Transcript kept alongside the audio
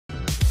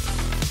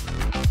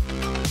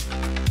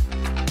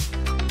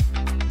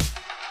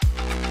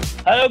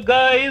Hello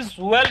guys,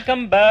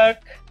 welcome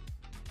back.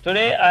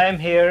 Today I am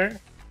here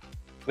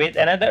with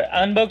another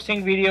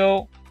unboxing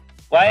video.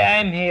 Why I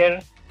am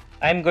here?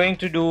 I'm going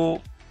to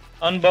do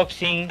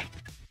unboxing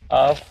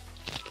of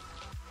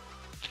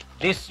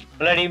this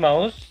bloody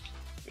mouse,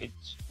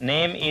 which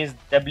name is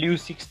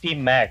W60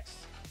 Max.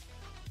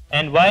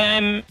 And why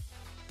I'm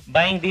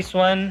buying this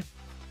one?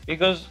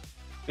 Because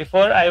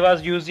before I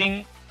was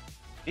using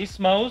this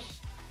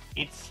mouse,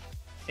 it's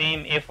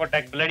same A4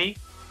 Tech bloody,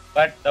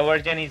 but the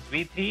version is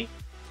V3.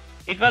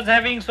 It was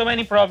having so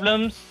many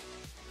problems.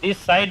 These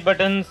side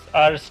buttons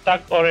are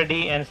stuck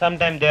already, and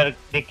sometimes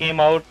they came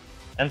out,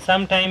 and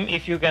sometimes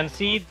if you can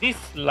see this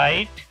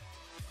light,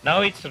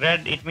 now it's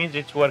red, it means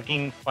it's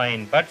working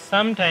fine. But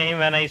sometime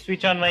when I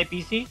switch on my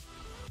PC,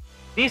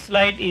 this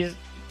light is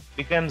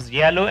becomes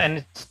yellow and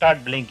it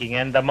start blinking,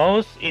 and the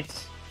mouse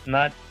it's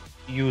not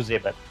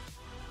usable.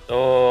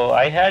 So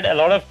I had a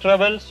lot of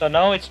trouble. So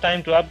now it's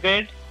time to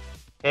upgrade.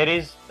 Here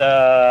is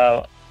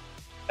the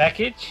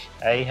package.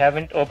 I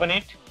haven't opened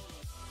it.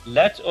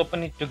 Let's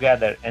open it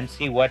together and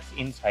see what's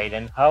inside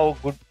and how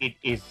good it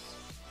is.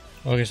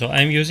 Okay, so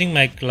I'm using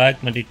my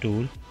clock multi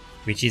tool,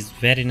 which is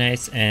very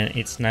nice and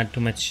it's not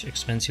too much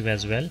expensive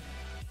as well.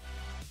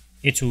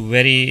 It's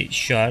very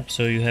sharp,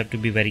 so you have to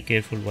be very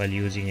careful while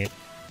using it.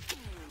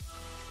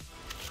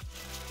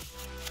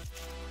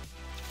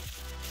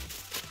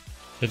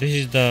 So this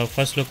is the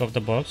first look of the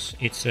box.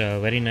 It's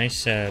a very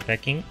nice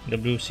packing.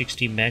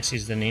 W60 Max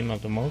is the name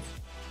of the mouse,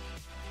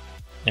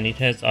 and it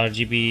has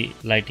RGB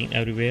lighting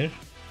everywhere.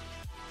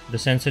 The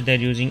sensor they're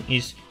using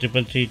is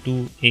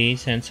 3332A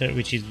sensor,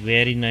 which is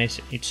very nice.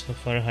 It's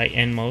for a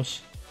high-end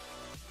mouse.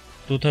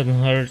 2000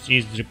 Hz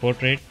is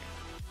report rate.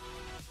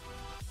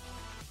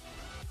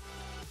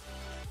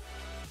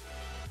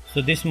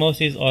 So this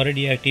mouse is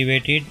already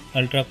activated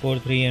Ultra Core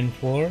 3 and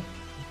 4.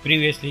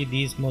 Previously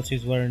these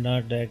mouses were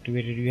not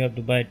activated. You have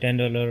to buy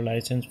 $10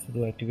 license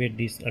to activate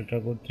this Ultra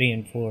Core 3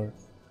 and 4.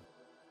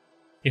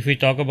 If we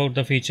talk about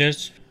the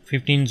features,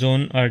 15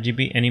 zone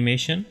RGB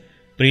animation,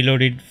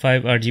 preloaded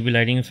 5 RGB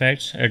lighting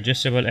effects,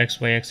 adjustable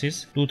XY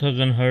axis,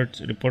 2000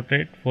 Hz report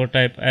rate, 4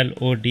 type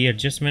LOD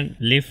adjustment,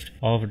 lift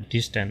of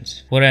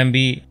distance, 4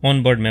 MB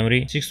onboard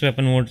memory, 6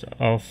 weapon modes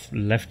of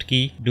left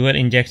key, dual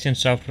injection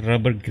soft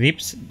rubber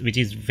grips, which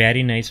is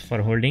very nice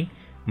for holding,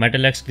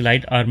 Metal X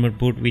glide armor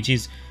boot, which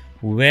is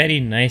very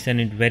nice and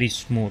it's very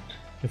smooth.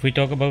 If we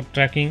talk about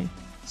tracking,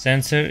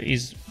 sensor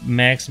is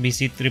Max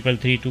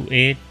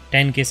BC3332A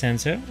 10K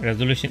sensor,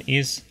 resolution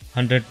is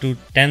 100 to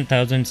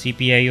 10,000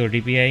 CPI or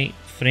DPI,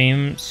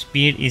 frame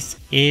speed is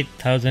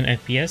 8000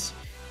 fps,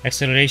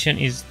 acceleration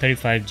is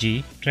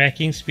 35G,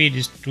 tracking speed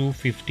is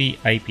 250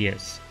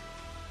 IPS,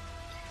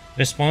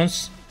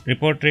 response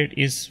report rate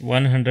is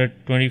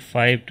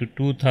 125 to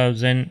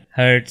 2000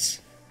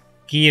 Hz,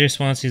 key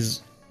response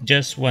is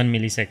just 1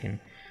 millisecond.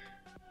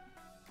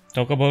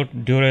 Talk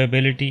about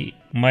durability,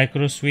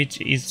 micro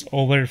switch is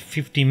over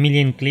 50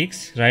 million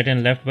clicks, right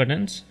and left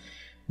buttons,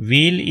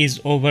 wheel is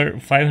over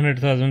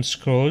 500,000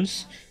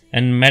 scrolls,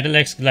 and Metal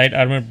X glide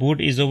armor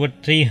boot is over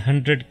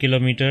 300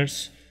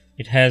 kilometers.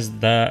 It has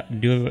the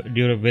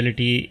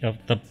durability of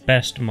the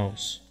best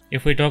mouse.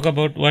 If we talk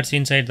about what's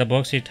inside the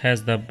box, it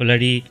has the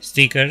bloody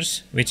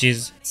stickers, which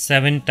is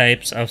 7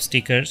 types of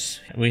stickers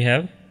we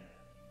have.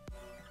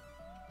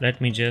 Let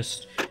me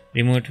just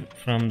remove it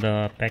from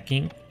the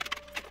packing.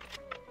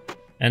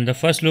 And the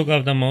first look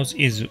of the mouse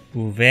is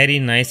very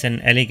nice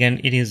and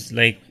elegant. It is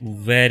like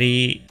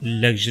very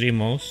luxury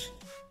mouse.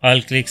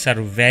 All clicks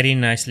are very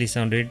nicely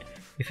sounded.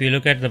 If you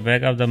look at the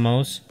back of the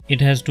mouse,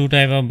 it has 2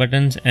 type of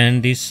buttons,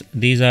 and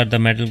these are the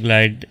metal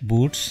glide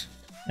boots.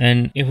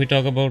 And if we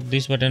talk about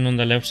this button on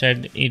the left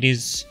side, it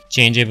is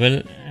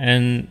changeable,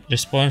 and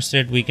response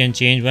rate we can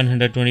change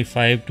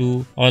 125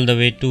 to all the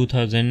way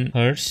 2000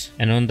 Hz.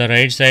 And on the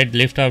right side,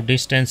 lift off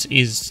distance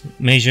is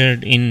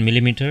measured in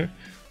millimeter,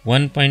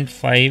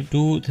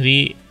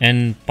 1.523,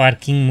 and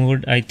parking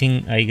mode, I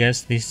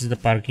guess this is the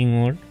parking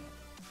mode.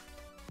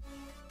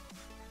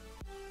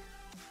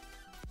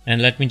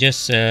 And let me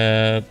just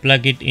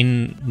plug it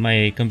in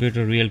my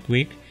computer real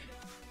quick,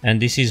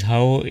 and this is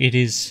how it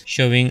is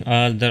showing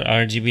all the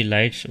RGB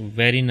lights.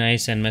 Very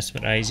nice and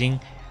mesmerizing.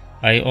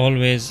 I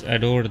always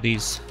adore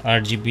these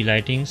RGB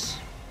lightings,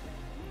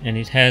 and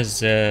it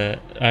has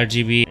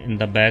RGB in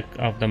the back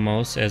of the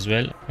mouse as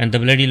well, and the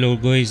bloody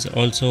logo is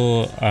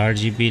also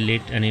RGB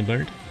lit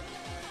enabled.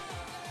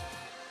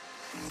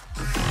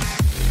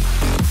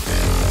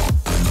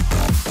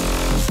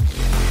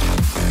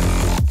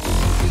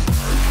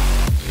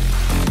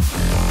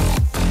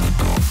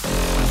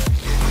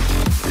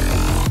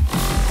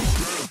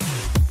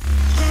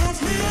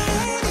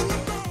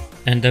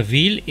 And the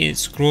wheel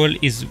scroll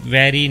is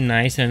very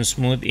nice and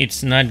smooth.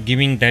 It's not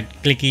giving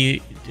that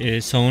clicky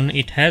sound.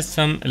 It has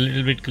a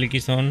little bit clicky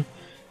sound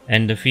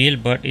and the feel,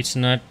 but it's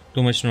not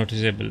too much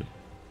noticeable.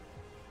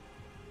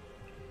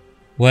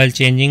 While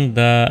changing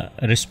the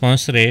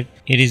response rate,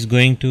 it is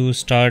going to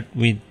start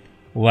with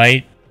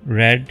white,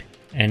 red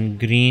and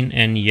green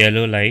and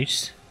yellow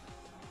lights,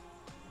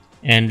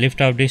 and lift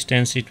off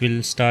distance it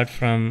will start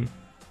from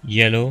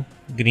yellow,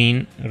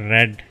 green,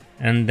 red,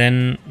 and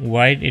then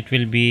white, it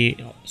will be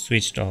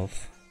switched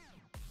off.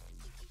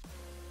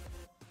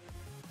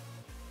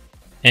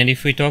 And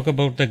if we talk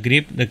about the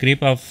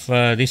grip of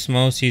this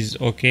mouse is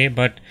okay,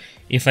 but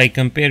if I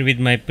compare with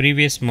my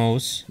previous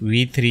mouse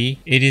V3,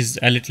 it is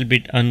a little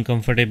bit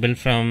uncomfortable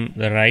from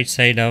the right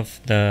side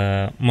of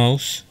the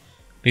mouse,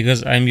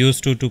 because I'm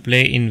used to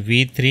play in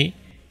V3.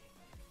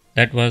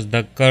 That was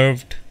the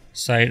curved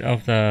side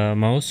of the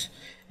mouse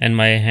and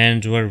my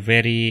hands were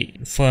very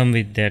firm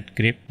with that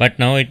grip. But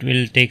now it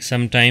will take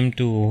some time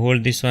to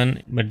hold this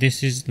one, but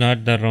this is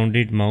not the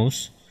rounded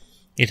mouse.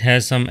 It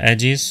has some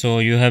edges, so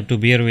you have to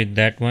bear with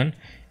that one.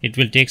 It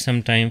will take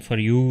some time for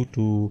you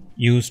to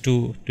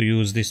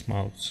use this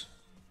mouse.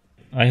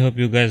 I hope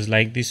you guys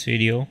like this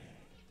video.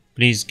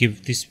 Please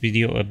give this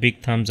video a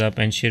big thumbs up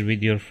and share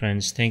with your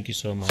friends. Thank you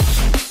so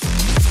much.